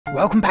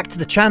Welcome back to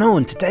the channel,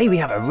 and today we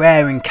have a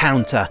rare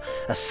encounter.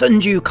 A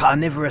Sundew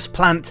carnivorous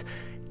plant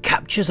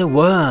captures a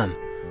worm.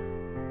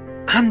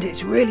 And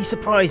it's really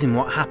surprising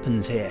what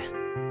happens here.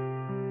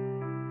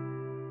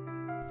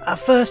 At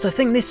first I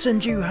think this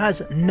Sundew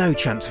has no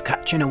chance of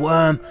catching a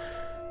worm.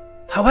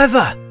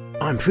 However,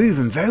 I'm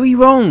proven very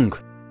wrong.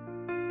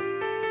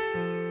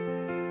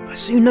 I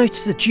soon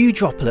noticed the dew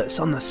droplets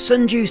on the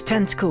Sundew's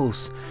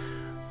tentacles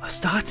are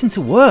starting to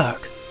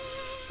work.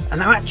 And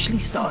they're actually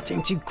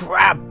starting to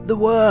grab the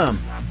worm,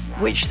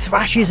 which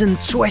thrashes and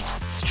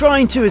twists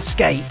trying to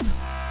escape.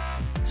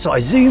 So I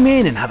zoom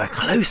in and have a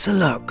closer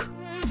look.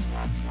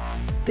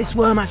 This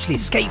worm actually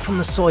escaped from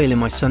the soil in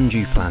my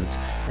Sundew plant,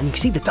 and you can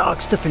see the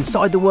dark stuff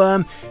inside the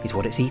worm is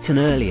what it's eaten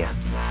earlier.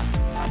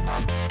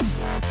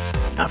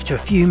 After a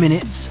few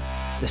minutes,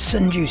 the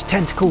Sundew's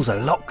tentacles are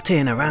locked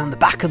in around the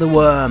back of the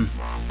worm,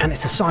 and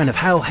it's a sign of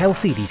how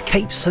healthy these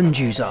Cape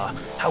Sundews are,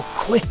 how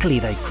quickly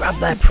they grab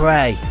their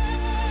prey.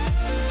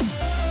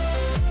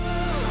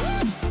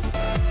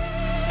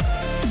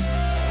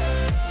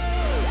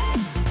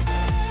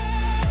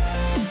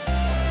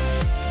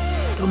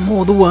 The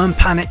more the worm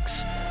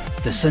panics,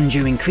 the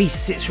Sundew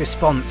increases its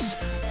response,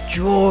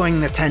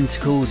 drawing the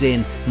tentacles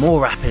in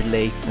more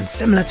rapidly, and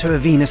similar to a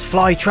Venus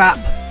flytrap,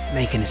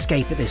 making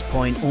escape at this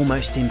point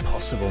almost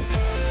impossible.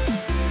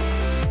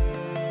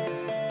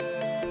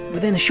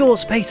 Within a short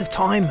space of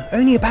time,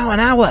 only about an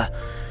hour,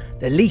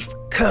 the leaf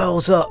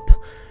curls up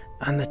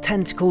and the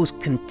tentacles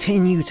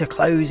continue to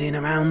close in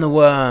around the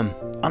worm,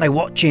 and I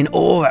watch in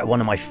awe at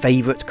one of my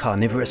favourite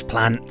carnivorous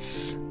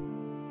plants.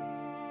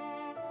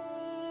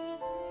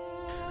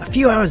 A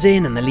few hours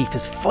in and the leaf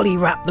has fully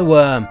wrapped the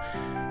worm.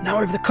 Now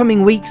over the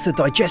coming weeks the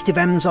digestive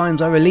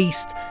enzymes are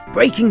released,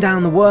 breaking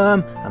down the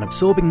worm and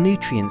absorbing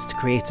nutrients to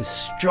create a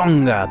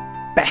stronger,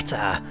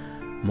 better,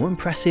 more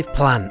impressive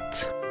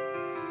plant.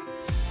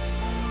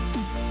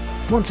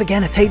 Once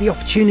again I take the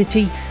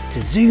opportunity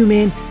to zoom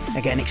in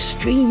and get an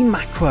extreme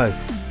macro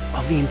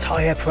of the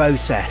entire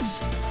process.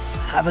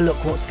 Have a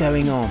look what's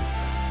going on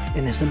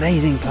in this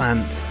amazing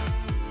plant.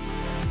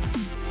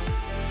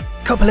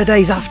 A couple of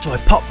days after, I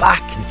pop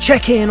back and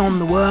check in on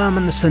the worm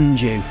and the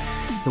Sundew.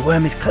 The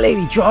worm is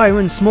clearly drier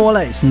and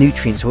smaller, its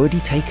nutrients are already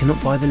taken up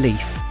by the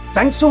leaf.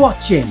 Thanks for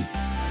watching!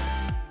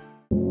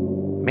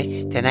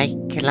 Mr.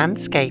 Naked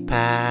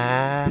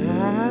Landscaper.